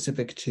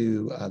specific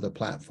to the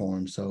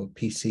platform, so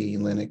PC,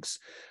 Linux.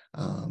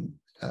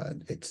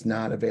 It's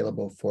not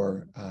available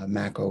for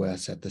Mac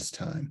OS at this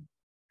time.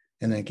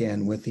 And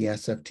again, with the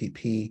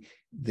SFTP,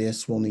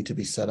 this will need to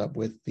be set up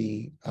with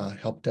the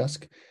help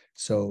desk.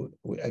 So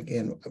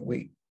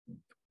we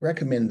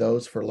recommend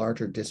those for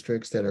larger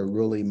districts that are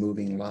really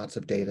moving lots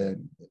of data,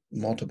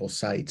 multiple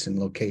sites and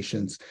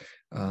locations.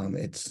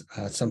 It's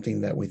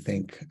something that we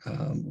think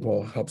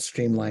will help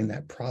streamline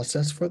that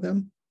process for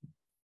them.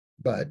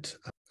 But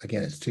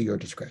again, it's to your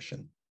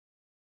discretion.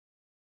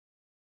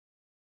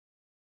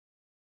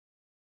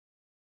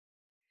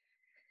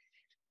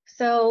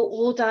 So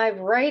we'll dive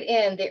right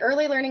in. The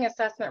early learning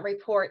assessment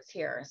reports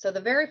here. So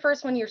the very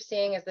first one you're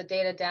seeing is the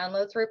data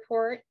downloads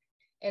report.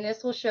 And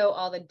this will show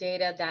all the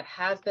data that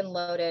has been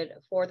loaded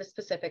for the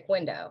specific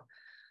window.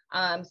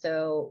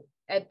 So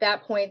at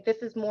that point, this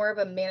is more of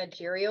a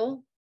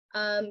managerial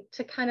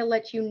to kind of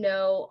let you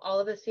know all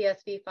of the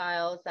CSV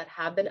files that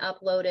have been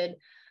uploaded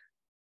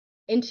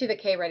into the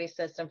KReady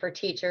system for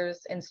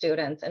teachers and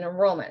students and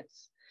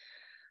enrollments.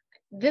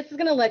 This is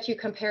going to let you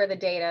compare the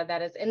data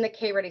that is in the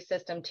KReady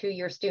system to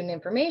your student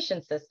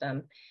information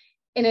system,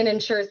 and it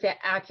ensures the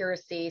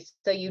accuracy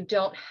so you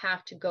don't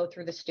have to go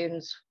through the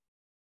students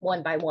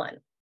one by one.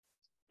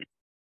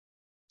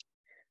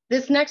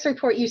 This next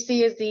report you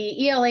see is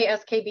the ELA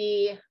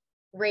SKB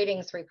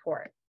ratings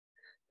report.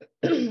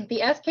 The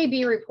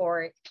SKB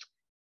report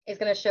is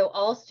going to show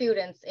all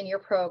students in your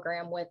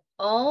program with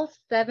all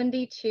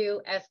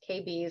 72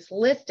 SKBs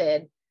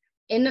listed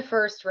in the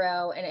first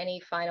row and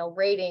any final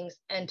ratings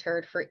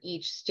entered for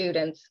each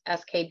student's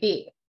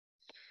SKB.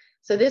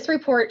 So this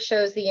report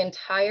shows the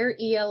entire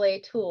ELA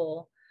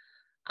tool,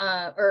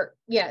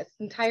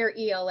 entire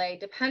ELA,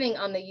 depending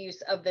on the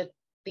use of the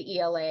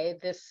ELA,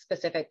 this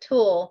specific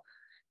tool.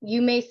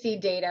 You may see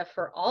data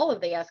for all of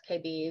the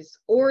SKBs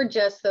or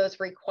just those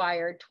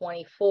required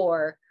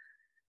 24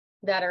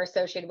 that are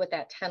associated with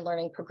that 10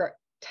 learning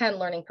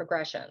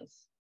progressions.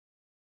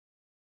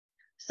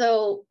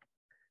 So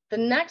the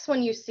next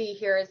one you see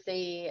here is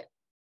the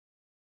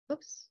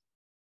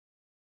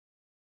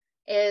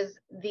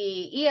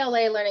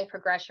ELA learning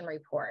progression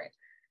report.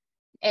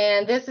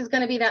 And this is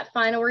going to be that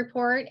final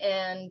report,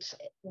 and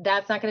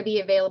that's not going to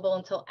be available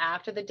until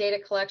after the data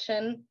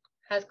collection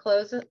has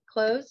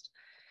closed.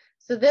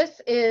 So this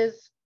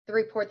is the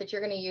report that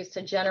you're going to use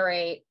to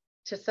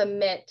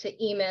submit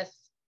to EMIS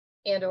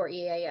and or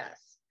EAS.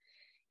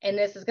 And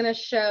this is going to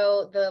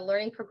show the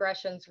learning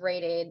progressions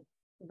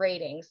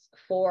ratings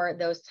for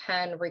those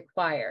 10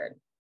 required.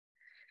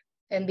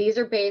 And these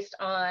are based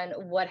on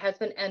what has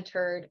been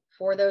entered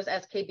for those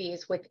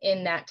SKBs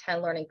within that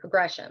 10 learning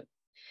progression.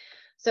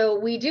 So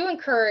we do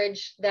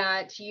encourage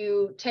that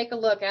you take a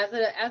look as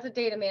a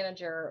data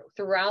manager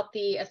throughout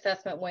the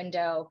assessment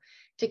window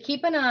to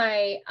keep an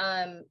eye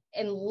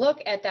and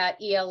look at that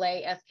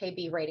ELA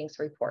SKB ratings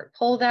report.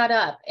 Pull that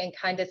up and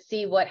kind of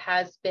see what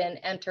has been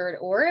entered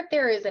or if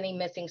there is any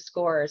missing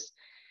scores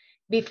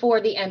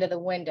before the end of the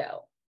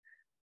window.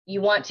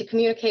 You want to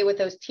communicate with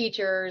those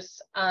teachers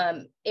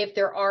if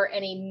there are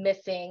any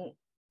missing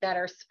that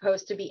are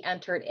supposed to be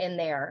entered in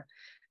there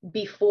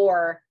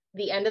before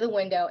the end of the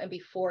window and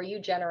before you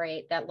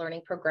generate that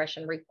learning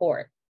progression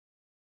report.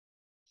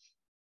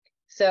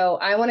 So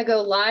I want to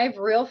go live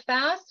real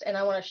fast, and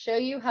I want to show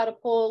you how to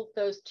pull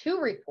those two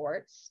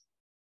reports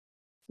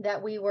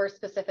that we were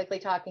specifically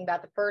talking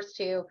about, the first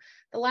two.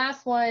 The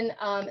last one,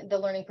 the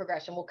learning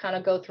progression, we'll kind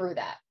of go through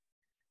that.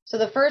 So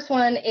the first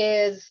one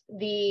is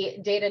the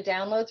data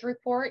downloads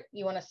report.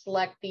 You want to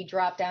select the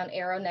drop-down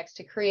arrow next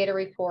to create a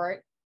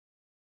report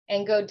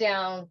and go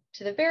down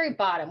to the very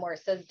bottom where it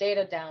says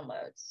data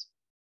downloads.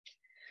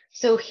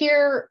 So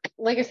here,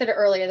 like I said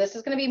earlier, this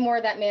is going to be more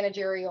of that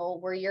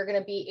managerial where you're going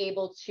to be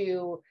able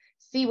to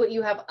see what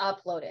you have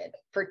uploaded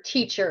for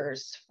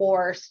teachers,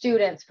 for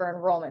students, for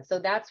enrollment. So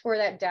that's where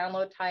that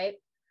download type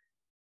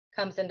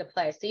comes into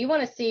play. So you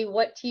want to see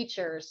what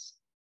teachers,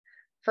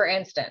 for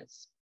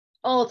instance,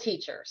 all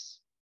teachers,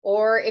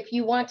 or if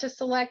you want to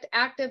select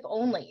active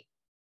only,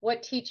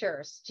 what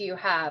teachers do you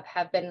have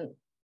been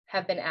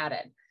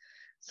added?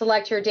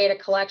 Select your data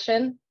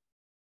collection.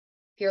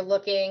 If you're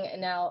looking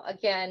now,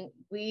 again,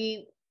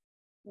 we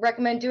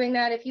recommend doing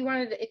that if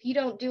you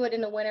don't do it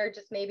in the winter,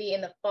 just maybe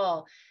in the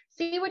fall.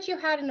 See what you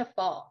had in the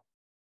fall.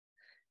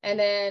 And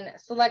then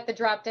select the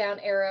drop-down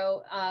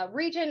arrow.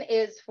 Region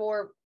is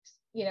for,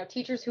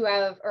 teachers who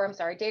have,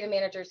 data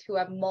managers who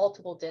have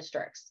multiple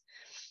districts.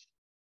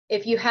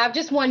 If you have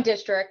just one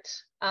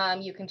district,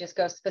 you can just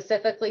go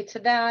specifically to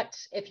that.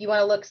 If you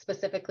want to look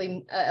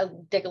specifically,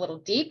 dig a little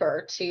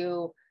deeper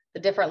to the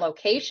different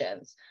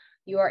locations,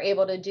 you are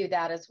able to do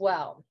that as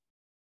well.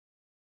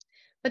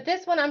 But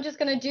this one, I'm just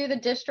going to do the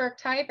district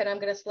type, and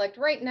I'm going to select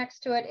right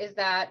next to it is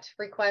that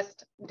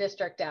request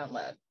district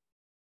download.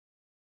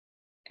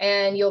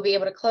 And you'll be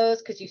able to close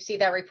because you see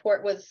that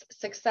report was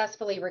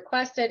successfully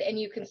requested. And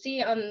you can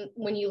see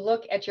when you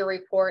look at your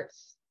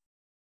reports,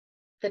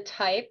 the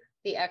type,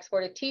 the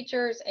exported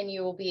teachers, and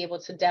you will be able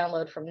to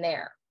download from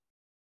there.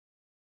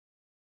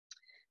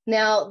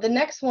 Now, the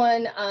next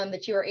one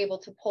that you are able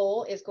to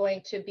pull is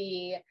going to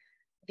be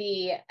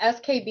the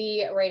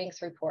SKB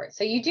ratings report.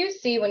 So you do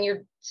see when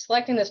you're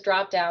selecting this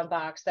drop-down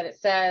box that it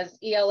says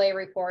ELA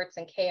reports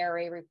and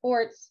KRA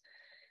reports.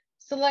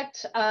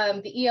 Select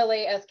the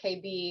ELA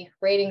SKB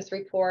ratings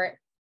report,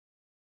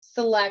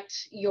 select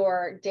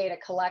your data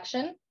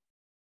collection,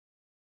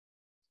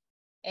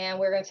 and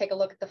we're going to take a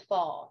look at the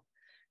fall.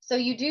 So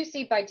you do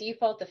see by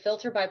default, the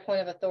filter by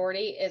point of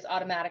authority is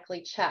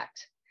automatically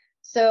checked.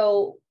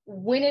 So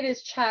when it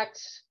is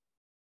checked,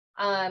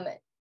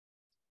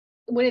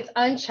 when it's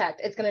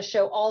unchecked, it's going to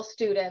show all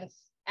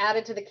students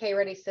added to the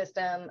KReady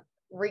system,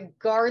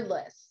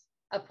 regardless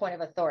of point of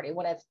authority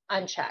when it's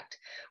unchecked.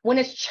 When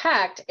it's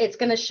checked, it's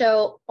going to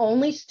show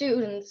only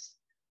students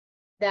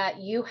that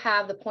you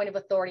have the point of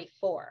authority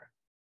for.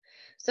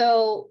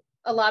 So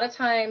a lot of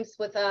times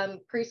with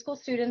preschool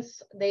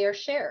students, they are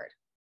shared.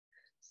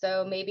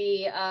 So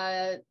maybe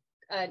an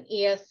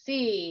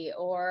ESC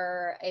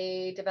or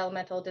a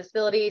developmental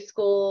disability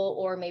school,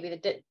 or maybe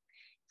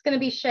it's going to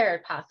be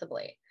shared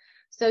possibly.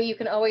 So you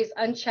can always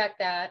uncheck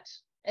that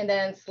and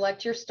then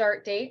select your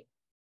start date.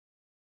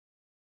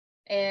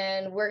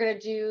 And we're going to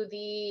do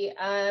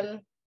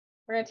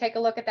we're going to take a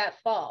look at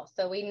that fall.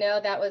 So we know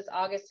that was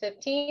August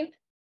 15th.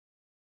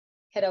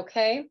 Hit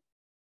OK.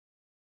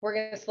 We're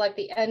going to select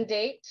the end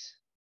date,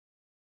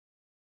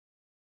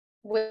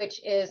 which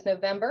is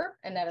November,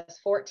 and that is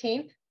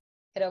 14th.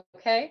 Hit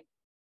OK.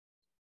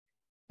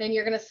 Then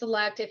you're going to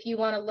select if you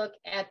want to look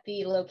at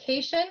the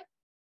location,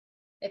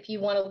 if you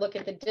want to look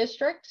at the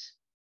district.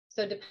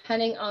 So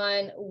depending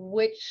on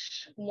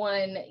which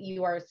one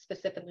you are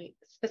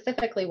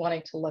specifically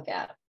wanting to look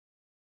at.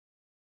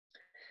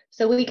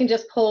 So we can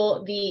just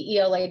pull the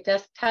ELA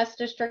test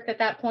district at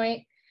that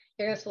point.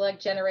 You're going to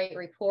select generate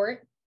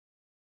report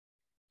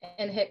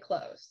and hit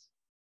close.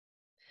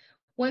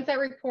 Once that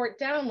report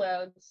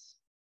downloads,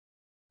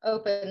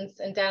 opens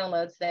and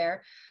downloads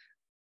there,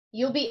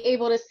 you'll be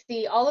able to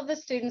see all of the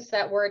students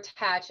that were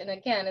attached. And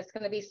again, it's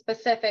going to be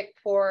specific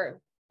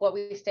for what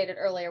we stated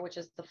earlier, which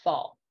is the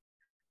fall.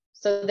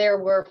 So there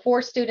were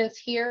 4 students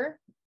here,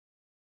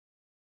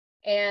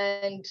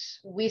 and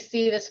we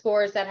see the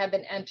scores that have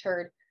been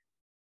entered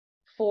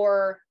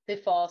for the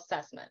fall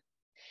assessment.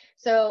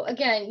 So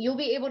again, you'll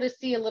be able to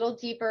see a little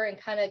deeper and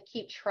kind of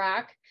keep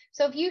track.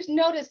 So if you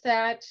notice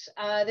that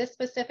this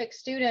specific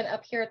student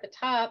up here at the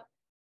top,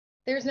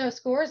 there's no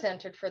scores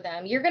entered for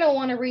them, you're going to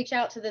want to reach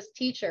out to this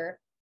teacher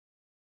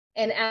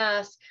and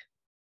ask,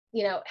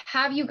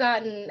 have you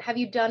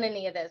done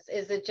any of this?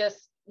 Is it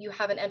just you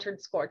haven't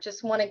entered score?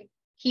 Just want to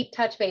keep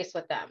touch base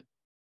with them.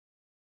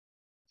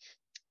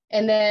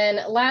 And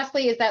then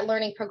lastly is that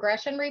learning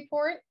progression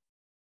report.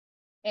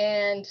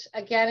 And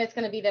again, it's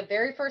going to be the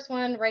very first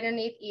one right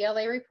underneath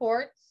ELA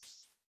reports.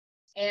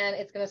 And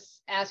it's going to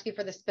ask you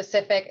for the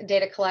specific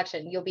data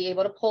collection. You'll be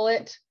able to pull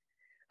it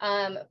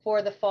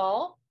for the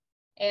fall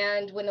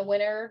and when the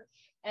winter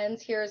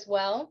ends here as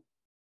well.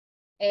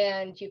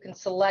 And you can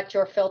select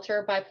your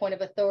filter by point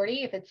of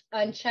authority. If it's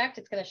unchecked,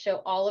 it's going to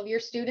show all of your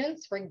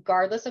students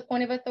regardless of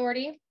point of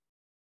authority.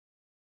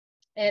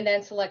 And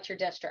then select your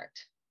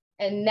district.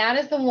 And that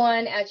is the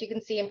one, as you can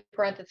see in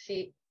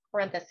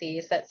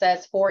parentheses, that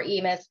says for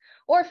EMIS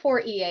or for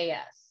EAS.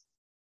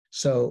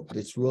 So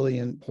it's really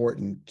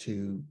important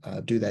to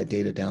do that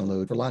data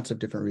download for lots of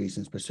different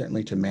reasons, but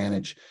certainly to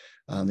manage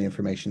the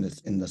information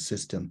that's in the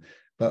system.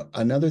 But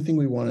another thing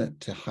we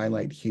wanted to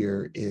highlight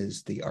here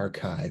is the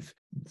archive.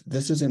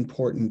 this is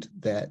important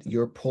that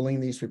you're pulling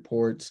these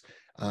reports,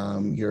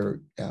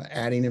 you're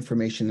adding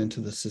information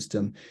into the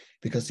system,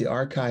 because the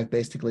archive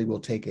basically will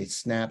take a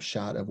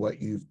snapshot of what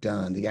you've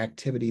done, the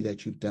activity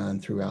that you've done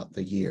throughout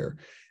the year.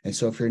 And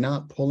so if you're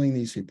not pulling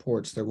these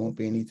reports, there won't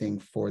be anything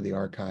for the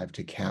archive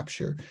to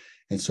capture.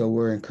 And so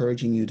we're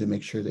encouraging you to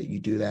make sure that you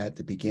do that at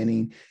the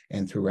beginning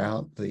and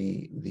throughout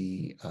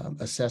the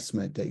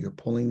assessment, that you're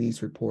pulling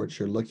these reports,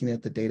 you're looking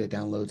at the data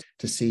downloads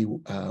to see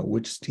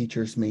which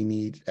teachers may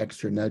need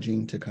extra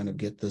nudging to kind of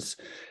get this,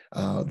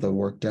 the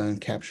work done,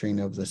 capturing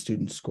of the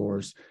student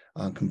scores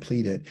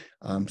completed,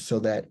 so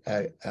that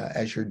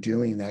as you're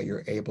doing that,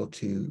 you're able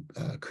to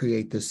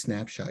create this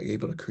snapshot, you're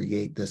able to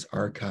create this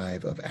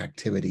archive of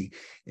activity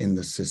in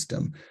the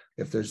system.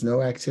 If there's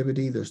no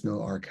activity, there's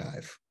no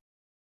archive.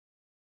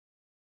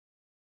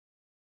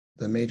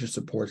 The major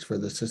supports for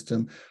the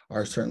system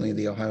are certainly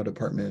the Ohio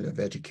Department of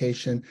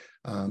Education.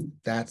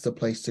 That's the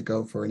place to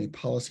go for any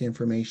policy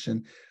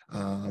information,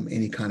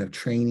 any kind of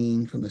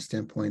training from the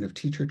standpoint of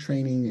teacher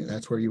training.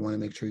 That's where you want to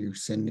make sure you're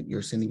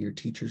sending your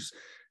teachers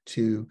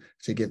to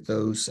get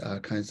those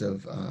kinds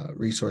of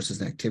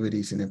resources and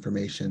activities and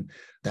information.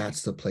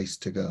 That's the place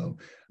to go.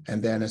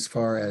 And then as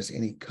far as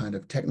any kind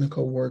of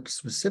technical work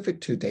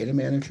specific to data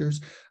managers,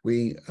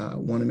 we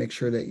want to make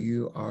sure that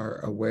you are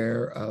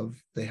aware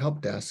of the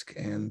help desk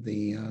and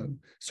the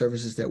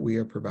services that we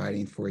are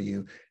providing for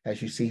you.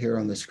 As you see here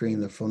on the screen,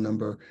 the phone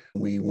number,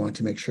 we want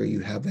to make sure you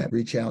have that.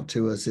 Reach out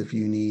to us if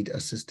you need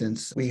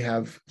assistance. We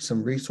have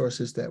some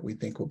resources that we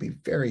think will be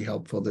very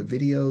helpful. The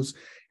videos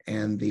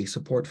and the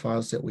support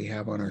files that we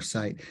have on our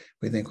site,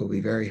 we think will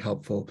be very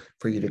helpful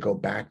for you to go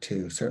back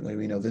to. Certainly,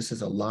 we know this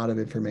is a lot of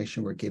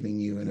information we're giving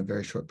you in a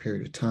very short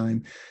period of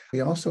time. We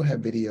also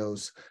have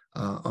videos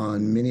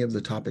on many of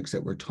the topics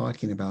that we're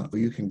talking about.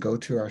 You can go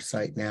to our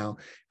site now,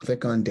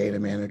 click on Data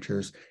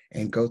Managers,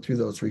 and go through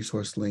those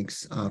resource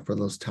links for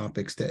those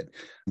topics that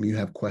you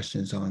have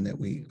questions on, that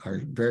we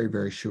are very,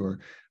 very sure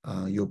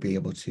you'll be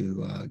able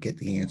to get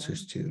the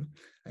answers to.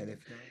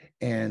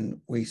 And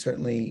we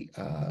certainly,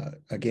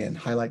 again,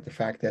 highlight the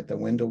fact that the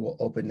window will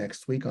open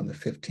next week on the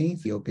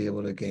 15th. You'll be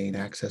able to gain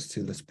access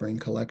to the spring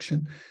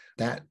collection.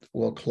 That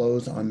will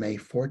close on May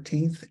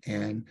 14th,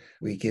 and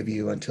we give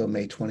you until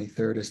May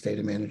 23rd as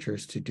data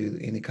managers to do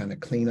any kind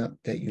of cleanup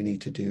that you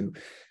need to do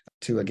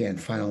to, again,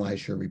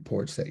 finalize your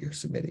reports that you're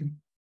submitting.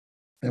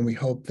 And we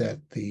hope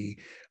that the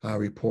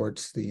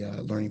reports, the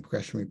learning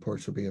progression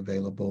reports, will be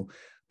available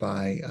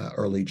by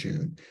early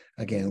June.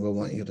 Again, we'll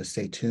want you to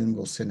stay tuned.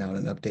 We'll send out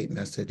an update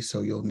message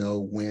so you'll know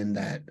when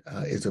that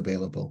is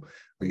available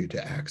for you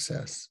to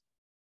access.